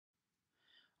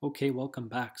Okay, welcome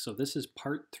back. So this is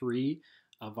part 3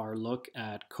 of our look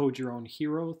at Code Your Own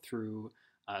Hero through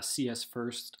CS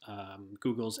First,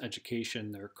 Google's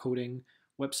education, their coding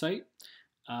website.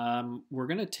 We're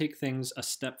going to take things a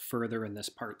step further in this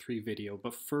part 3 video,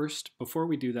 but first, before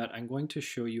we do that, I'm going to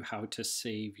show you how to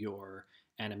save your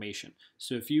animation.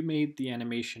 So if you made the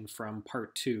animation from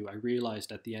part 2, I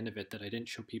realized at the end of it that I didn't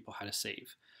show people how to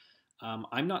save.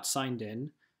 I'm not signed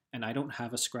in and I don't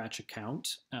have a Scratch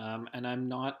account, and I'm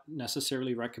not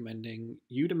necessarily recommending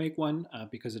you to make one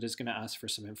because it is going to ask for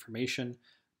some information,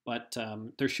 but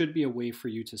there should be a way for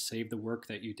you to save the work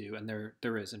that you do, and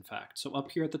there is in fact. So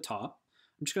up here at the top,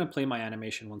 I'm just going to play my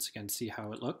animation once again, see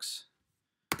how it looks,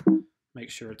 make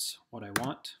sure it's what I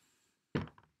want.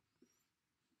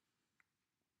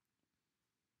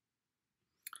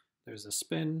 There's a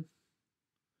spin.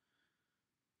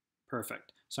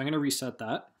 Perfect. So I'm going to reset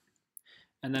that.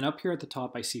 And then up here at the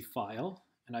top, I see File,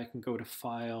 and I can go to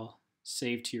File,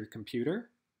 Save to your computer.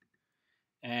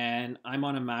 And I'm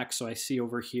on a Mac, so I see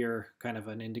over here kind of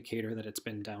an indicator that it's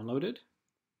been downloaded.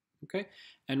 Okay,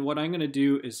 and what I'm going to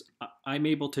do is I'm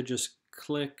able to just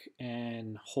click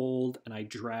and hold, and I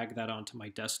drag that onto my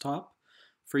desktop.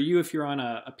 For you, if you're on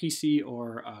a PC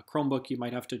or a Chromebook, you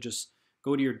might have to just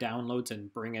go to your downloads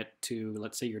and bring it to,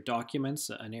 let's say, your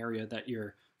documents, an area that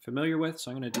you're familiar with.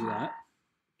 So I'm going to do that.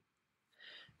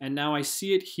 And now I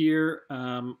see it here.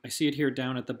 I see it here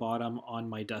down at the bottom on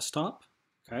my desktop.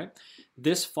 Okay,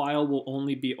 this file will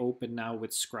only be open now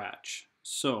with Scratch.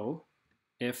 So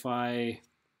if I'm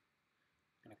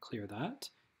going to clear that.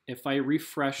 If I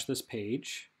refresh this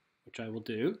page, which I will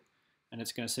do, and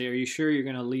it's going to say, "Are you sure you're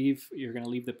going to leave? You're going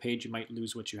to leave the page. You might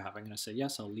lose what you have." I'm going to say,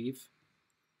 "Yes, I'll leave."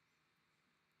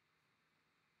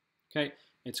 Okay,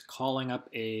 it's calling up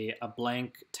a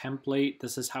blank template.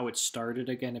 This is how it started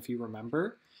again, if you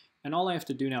remember. And all I have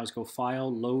to do now is go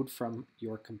File, Load from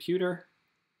your computer.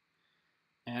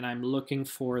 And I'm looking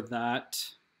for that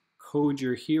Code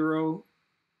Your Hero,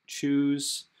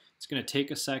 choose. It's going to take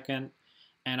a second,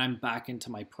 and I'm back into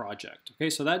my project.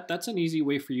 Okay, so that's an easy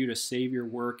way for you to save your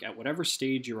work at whatever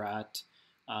stage you're at.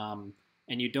 And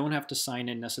you don't have to sign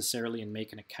in necessarily and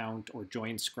make an account or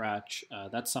join Scratch.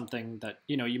 That's something that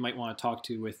you might want to talk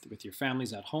to with your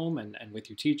families at home and with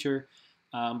your teacher.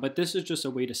 But this is just a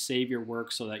way to save your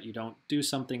work so that you don't do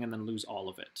something and then lose all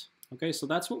of it. Okay, so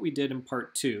that's what we did in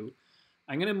part 2.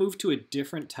 I'm going to move to a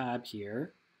different tab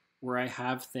here where I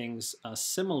have things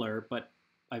similar, but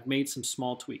I've made some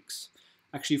small tweaks.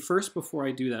 Actually, first, before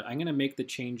I do that, I'm going to make the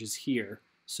changes here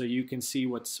so you can see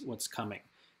what's coming.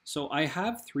 So I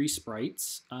have 3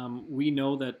 sprites. We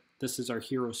know that this is our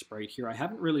hero sprite here. I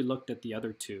haven't really looked at the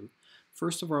other 2.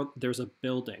 First of all, there's a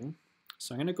building.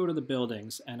 So I'm going to go to the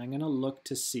buildings, and I'm going to look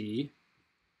to see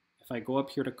if I go up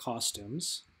here to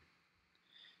costumes.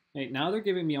 Okay, now they're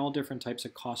giving me all different types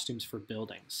of costumes for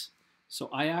buildings. So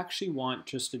I actually want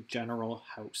just a general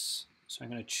house. So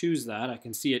I'm going to choose that. I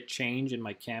can see it change in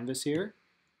my canvas here.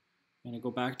 I'm going to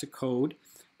go back to code,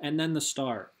 and then the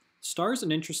star. Star is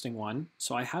an interesting one.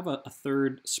 So I have a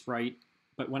third sprite,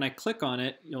 but when I click on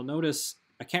it, you'll notice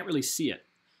I can't really see it.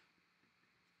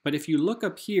 But if you look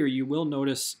up here, you will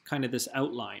notice kind of this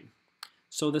outline.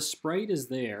 So the sprite is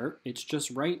there. It's just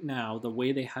right now, the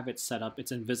way they have it set up,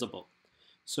 it's invisible.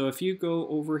 So if you go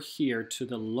over here to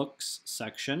the looks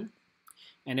section,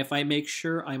 and if I make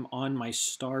sure I'm on my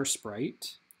star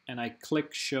sprite, and I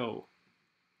click show,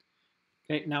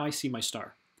 okay, now I see my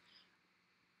star.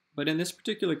 But in this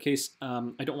particular case,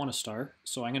 I don't want a star,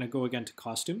 so I'm going to go again to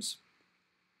costumes.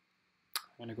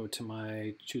 I'm going to go to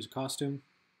my choose a costume.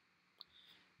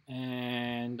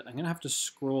 And I'm going to have to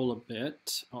scroll a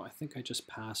bit. Oh, I think I just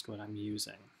passed what I'm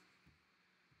using.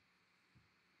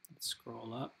 Let's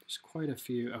scroll up. There's quite a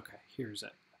few. Okay, here's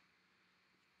it.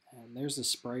 And there's the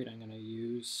sprite I'm going to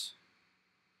use.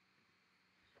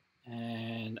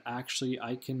 And actually,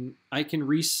 I can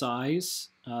resize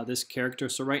this character.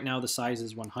 So right now the size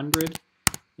is 100.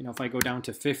 If I go down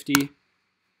to 50,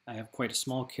 I have quite a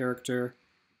small character.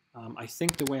 I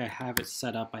think the way I have it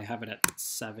set up, I have it at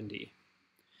 70.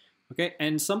 Okay,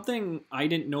 and something I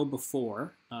didn't know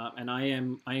before, and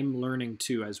I'm learning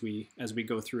too as we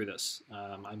go through this.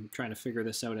 I'm trying to figure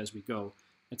this out as we go.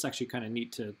 It's actually kind of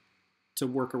neat to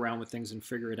work around with things and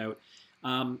figure it out.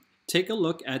 Take a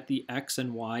look at the X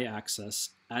and Y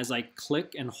axis as I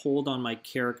click and hold on my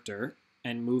character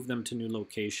and move them to new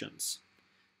locations.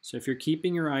 So if you're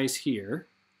keeping your eyes here,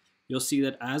 you'll see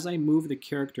that as I move the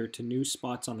character to new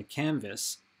spots on the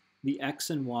canvas, the X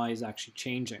and Y is actually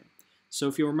changing. So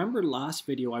if you remember last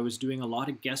video, I was doing a lot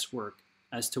of guesswork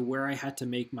as to where I had to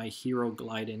make my hero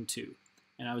glide into.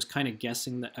 And I was kind of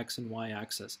guessing the X and Y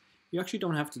axis. you actually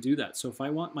don't have to do that. So if I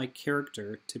want my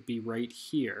character to be right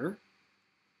here,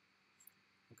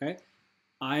 okay,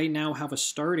 I now have a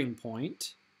starting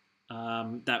point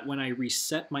that when I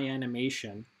reset my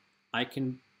animation, I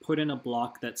can put in a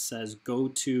block that says go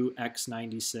to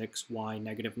x96, y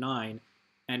 -9,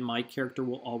 and my character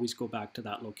will always go back to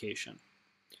that location.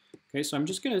 Okay, so I'm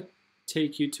just going to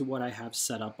take you to what I have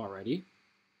set up already.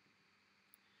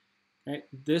 Okay,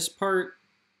 this part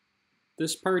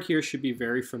here should be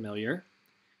very familiar.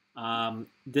 All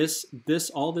this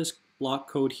block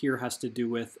code here has to do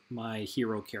with my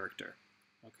hero character.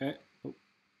 Okay. Oh.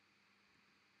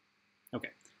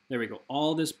 Okay, there we go.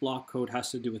 All this block code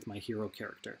has to do with my hero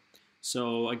character.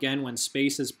 So again, when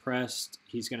space is pressed,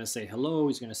 he's going to say hello.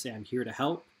 He's going to say, I'm here to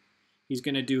help. He's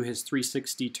going to do his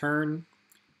 360 turn.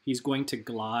 He's going to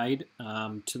glide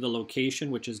to the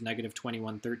location, which is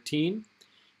 -2113.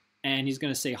 And he's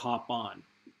going to say hop on.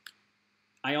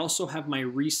 I also have my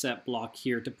reset block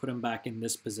here to put him back in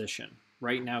this position.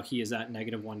 Right now he is at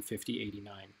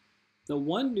 -150.89. The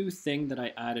one new thing that I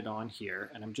added on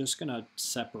here, and I'm just going to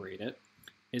separate it,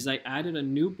 is I added a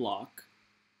new block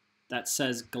that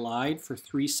says glide for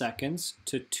 3 seconds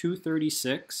to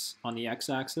 236 on the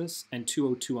x-axis and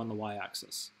 202 on the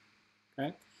y-axis.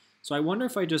 Okay, so I wonder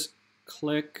if I just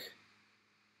click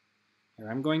here.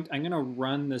 I'm going to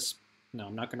run this. No,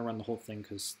 I'm not going to run the whole thing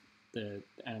because the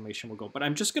animation will go. But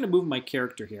I'm just going to move my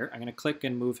character here. I'm going to click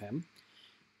and move him,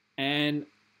 and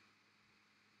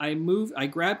I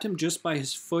grabbed him just by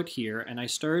his foot here, and I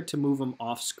started to move him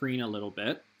off screen a little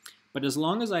bit. But as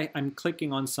long as I'm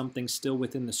clicking on something still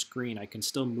within the screen, I can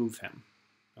still move him.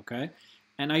 Okay,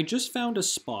 and I just found a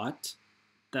spot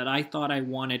that I thought I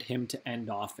wanted him to end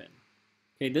off in.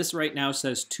 Okay, this right now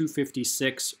says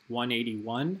 256,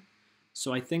 181.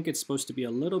 So I think it's supposed to be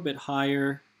a little bit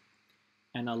higher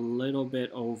and a little bit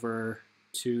over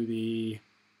to the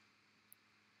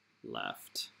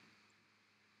left.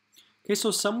 Okay,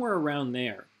 so somewhere around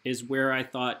there is where I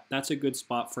thought that's a good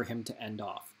spot for him to end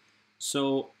off.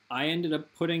 So I ended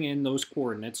up putting in those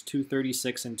coordinates,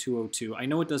 236 and 202. I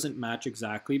know it doesn't match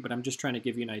exactly, but I'm just trying to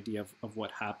give you an idea of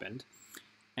what happened.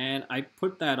 And I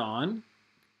put that on.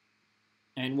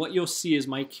 And what you'll see is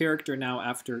my character now,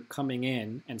 after coming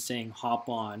in and saying hop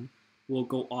on, will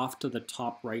go off to the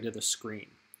top right of the screen.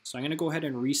 So I'm going to go ahead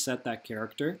and reset that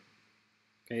character.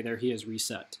 Okay, there he is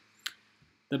reset.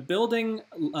 The building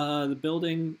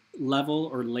level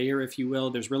or layer, if you will,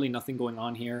 there's really nothing going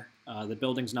on here. The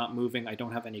building's not moving. I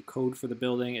don't have any code for the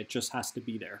building. It just has to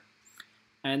be there.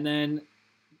 And then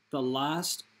the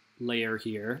last layer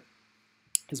here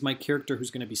is my character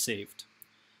who's going to be saved.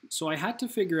 So I had to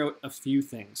figure out a few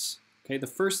things. Okay, the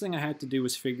first thing I had to do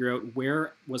was figure out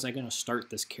where was I going to start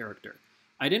this character.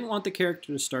 I didn't want the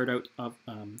character to start out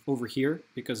over here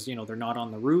because, you know, they're not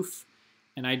on the roof,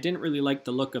 and I didn't really like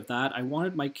the look of that. I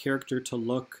wanted my character to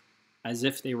look as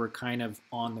if they were kind of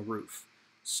on the roof.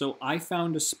 So I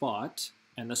found a spot,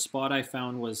 and the spot I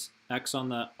found was on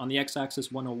the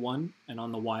x-axis 101 and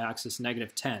on the y-axis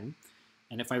 -10.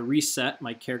 And if I reset,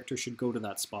 my character should go to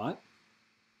that spot.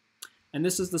 And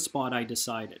this is the spot I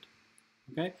decided.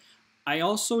 Okay. I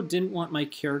also didn't want my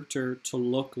character to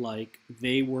look like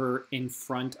they were in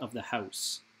front of the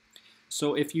house.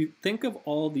 So if you think of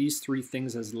all these three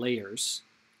things as layers,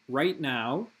 right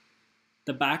now,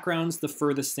 the background's the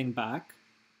furthest thing back.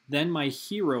 Then my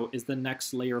hero is the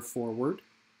next layer forward.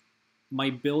 My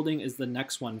building is the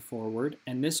next one forward.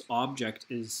 And this object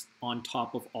is on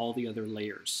top of all the other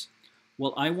layers.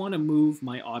 Well, I want to move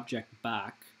my object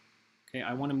back. Okay,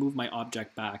 I want to move my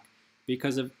object back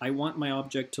because I want my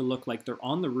object to look like they're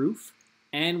on the roof,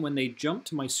 and when they jump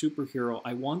to my superhero,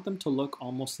 I want them to look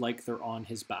almost like they're on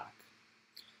his back.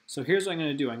 So here's what I'm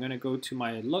going to do. I'm going to go to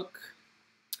my look,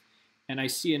 and I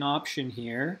see an option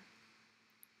here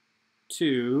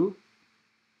to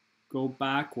go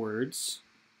backwards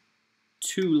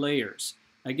 2 layers.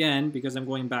 Again, because I'm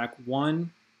going back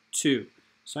 1, 2.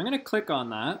 So I'm going to click on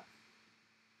that,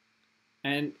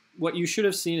 and what you should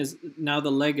have seen is now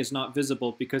the leg is not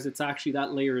visible because it's actually,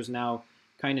 that layer is now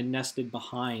kind of nested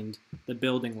behind the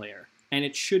building layer. And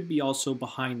it should be also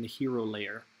behind the hero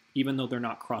layer, even though they're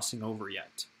not crossing over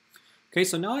yet. Okay,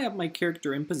 so now I have my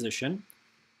character in position.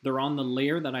 They're on the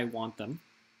layer that I want them.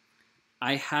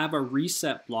 I have a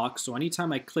reset block, so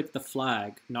anytime I click the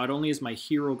flag, not only is my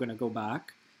hero going to go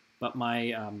back, but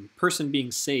my person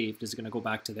being saved is going to go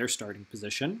back to their starting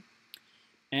position.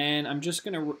 And I'm just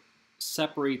going to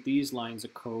separate these lines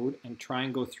of code and try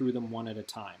and go through them one at a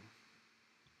time.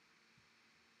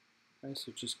 Okay,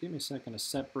 so just give me a second to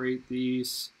separate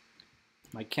these.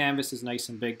 My canvas is nice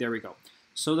and big. There we go.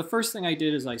 So the first thing I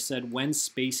did is I said when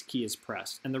space key is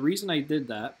pressed. And the reason I did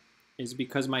that is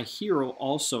because my hero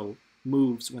also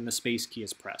moves when the space key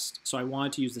is pressed. So I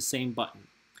wanted to use the same button.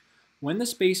 When the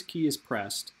space key is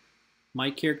pressed,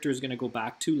 my character is going to go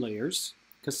back 2 layers,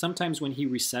 because sometimes when he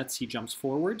resets, he jumps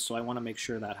forward, so I want to make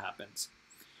sure that happens.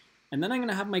 And then I'm going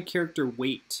to have my character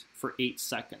wait for 8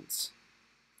 seconds.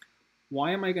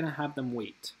 Why am I going to have them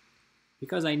wait?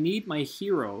 Because I need my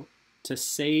hero to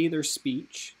say their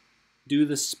speech, do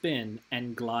the spin,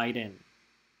 and glide in.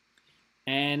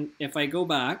 And if I go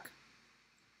back,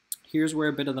 here's where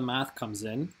a bit of the math comes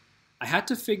in. I had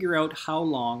to figure out how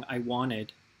long I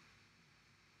wanted.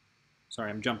 Sorry,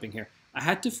 I'm jumping here. I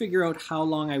had to figure out how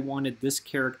long I wanted this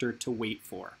character to wait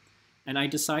for. And I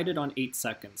decided on 8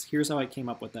 seconds. Here's how I came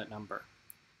up with that number.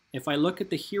 If I look at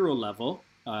the hero level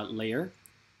layer,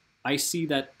 I see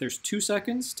that there's 2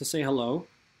 seconds to say hello,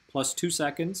 plus 2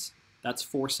 seconds, that's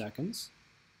 4 seconds.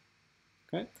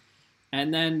 Okay,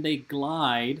 and then they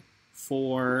glide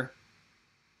for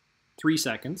 3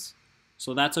 seconds,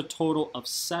 so that's a total of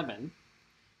 7.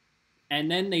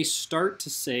 And then they start to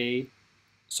say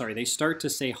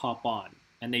hop on,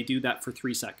 and they do that for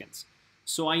 3 seconds.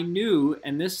 So I knew,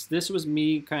 and this was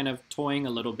me kind of toying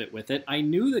a little bit with it, I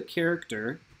knew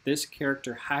this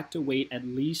character had to wait at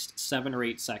least 7 or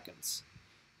 8 seconds.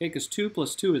 Okay, because 2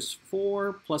 plus 2 is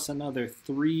 4, plus another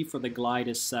 3 for the glide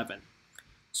is 7.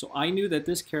 So I knew that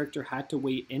this character had to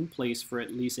wait in place for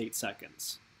at least 8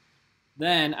 seconds.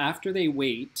 Then, after they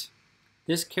wait,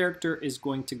 this character is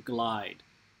going to glide.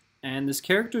 And this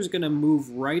character is going to move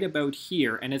right about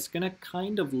here, and it's going to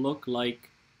kind of look like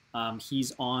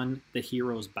he's on the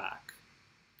hero's back.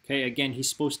 Okay, again, he's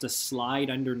supposed to slide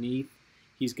underneath.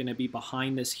 He's going to be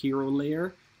behind this hero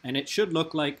layer, and it should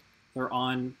look like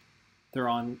that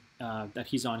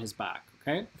he's on his back.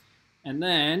 Okay, and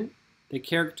then the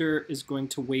character is going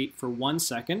to wait for 1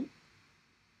 second,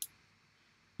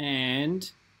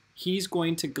 and he's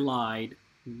going to glide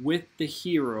with the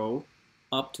hero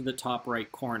up to the top right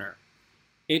corner.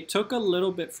 It took a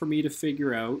little bit for me to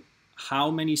figure out how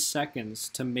many seconds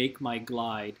to make my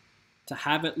glide to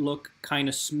have it look kind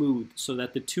of smooth so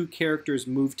that the 2 characters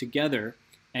move together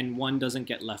and one doesn't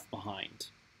get left behind.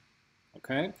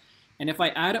 Okay? And if I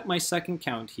add up my second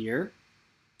count here,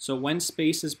 so when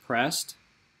space is pressed,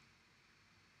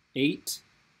 8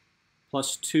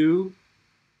 plus 2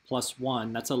 plus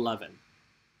 1, that's 11.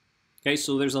 Okay,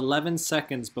 so there's 11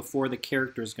 seconds before the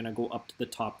character is going to go up to the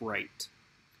top right.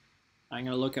 I'm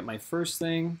going to look at my first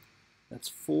thing. That's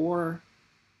 4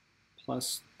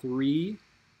 plus 3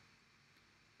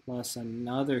 plus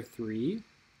another 3.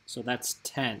 So that's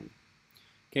 10.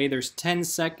 Okay, there's 10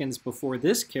 seconds before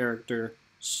this character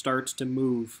starts to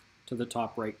move to the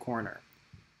top right corner.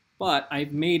 But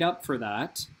I've made up for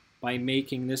that by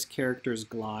making this character's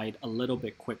glide a little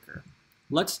bit quicker.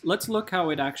 Let's look how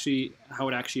it actually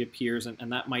appears,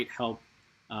 and that might help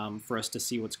for us to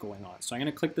see what's going on. So I'm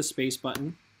going to click the space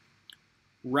button.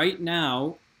 Right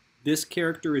now, this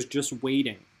character is just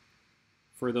waiting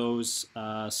for those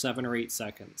 7 or 8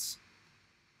 seconds.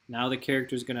 Now the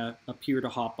character is going to appear to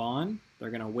hop on. They're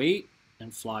going to wait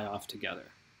and fly off together.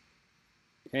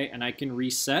 Okay, and I can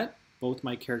reset. Both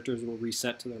my characters will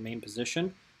reset to their main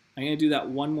position. I'm going to do that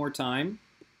one more time.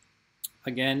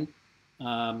 Again,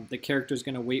 the character is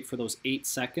going to wait for those 8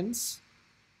 seconds,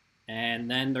 and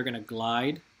then they're going to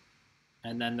glide,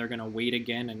 and then they're going to wait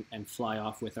again and fly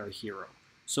off with our hero.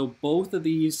 So both of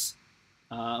these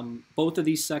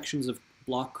sections of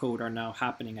block code are now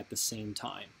happening at the same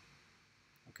time.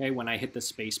 Okay, when I hit the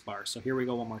space bar. So here we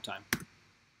go one more time.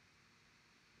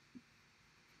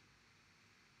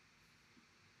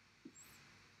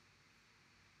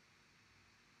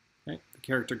 Okay, the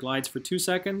character glides for 2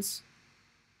 seconds.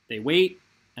 They wait,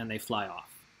 and they fly off.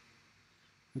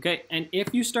 Okay, and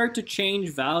if you start to change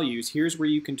values, here's where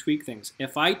you can tweak things.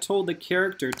 If I told the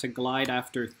character to glide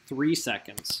after 3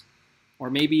 seconds, or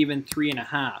maybe even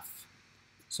 3.5,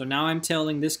 so now I'm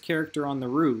telling this character on the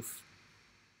roof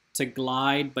to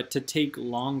glide, but to take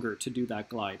longer to do that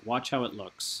glide. Watch how it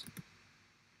looks.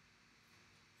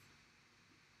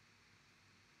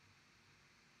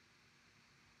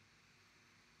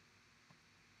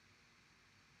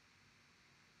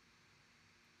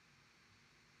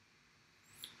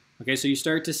 Okay, so you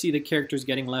start to see the characters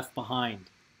getting left behind.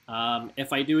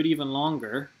 If I do it even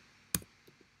longer,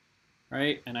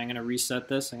 right, and I'm going to reset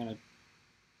this, I'm going to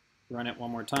run it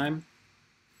one more time.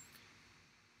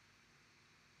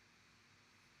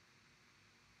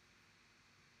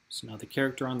 So now the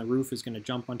character on the roof is going to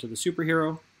jump onto the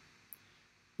superhero,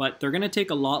 but they're going to take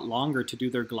a lot longer to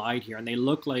do their glide here, and they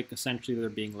look like essentially they're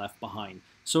being left behind.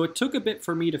 So it took a bit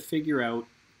for me to figure out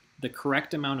the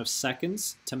correct amount of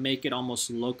seconds to make it almost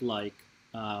look like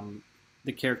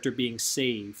the character being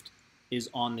saved is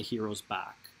on the hero's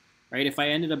back, right? If I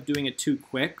ended up doing it too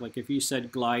quick, like if you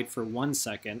said glide for 1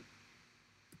 second,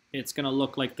 it's going to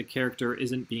look like the character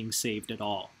isn't being saved at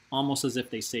all, almost as if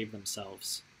they saved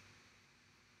themselves.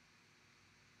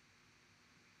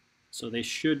 So they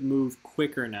should move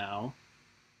quicker now,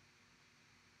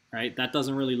 right? That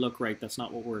doesn't really look right. That's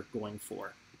not what we're going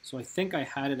for. So I think I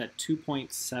had it at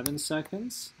 2.7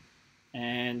 seconds,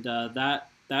 and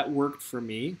that worked for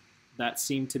me. That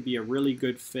seemed to be a really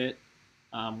good fit,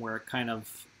 where it kind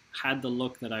of had the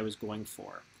look that I was going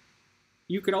for.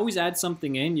 You could always add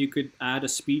something in. You could add a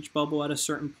speech bubble at a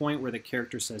certain point where the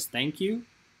character says thank you.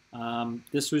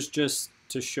 This was just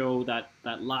to show that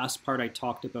last part I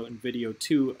talked about in video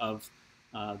 2 of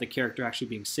the character actually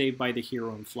being saved by the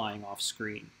hero and flying off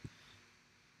screen.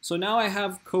 So now I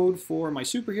have code for my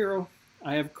superhero.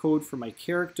 I have code for my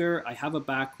character. I have a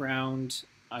background.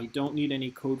 I don't need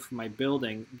any code for my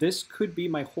building. This could be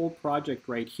my whole project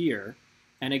right here.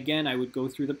 And again, I would go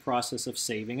through the process of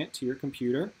saving it to your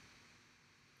computer.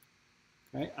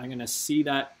 Okay, I'm going to see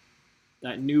that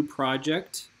new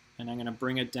project, and I'm going to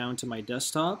bring it down to my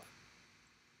desktop.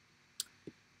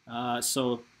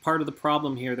 So part of the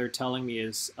problem here they're telling me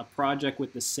is a project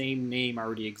with the same name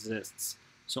already exists.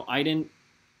 So I didn't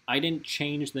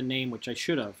change the name, which I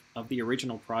should have, of the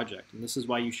original project. And this is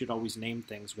why you should always name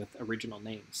things with original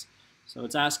names. So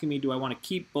it's asking me, do I want to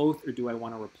keep both or do I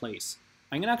want to replace?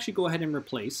 I'm going to actually go ahead and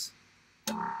replace.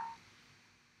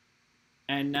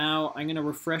 And now I'm going to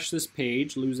refresh this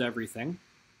page, lose everything.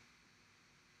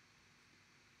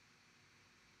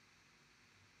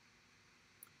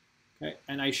 Okay,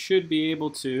 and I should be able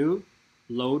to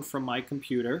load from my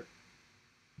computer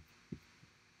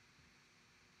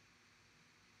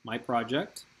my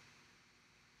project.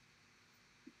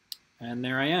 And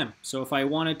there I am. So if I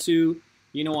wanted to,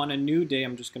 you know, on a new day,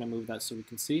 I'm just going to move that so we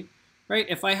can see. Right,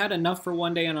 if I had enough for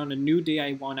one day and on a new day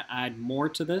I want to add more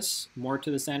to this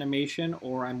animation,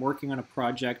 or I'm working on a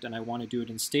project and I want to do it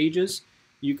in stages,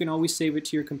 you can always save it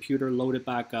to your computer, load it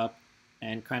back up,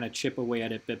 and kind of chip away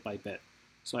at it bit by bit.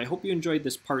 So I hope you enjoyed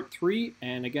this part 3,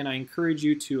 and again, I encourage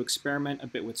you to experiment a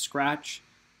bit with Scratch.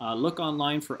 Look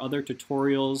online for other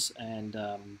tutorials, and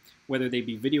whether they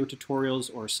be video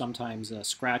tutorials or sometimes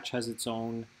Scratch has its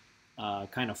own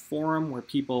kind of forum where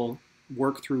people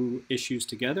work through issues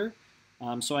together.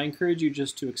 So I encourage you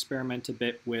just to experiment a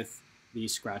bit with the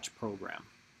Scratch program.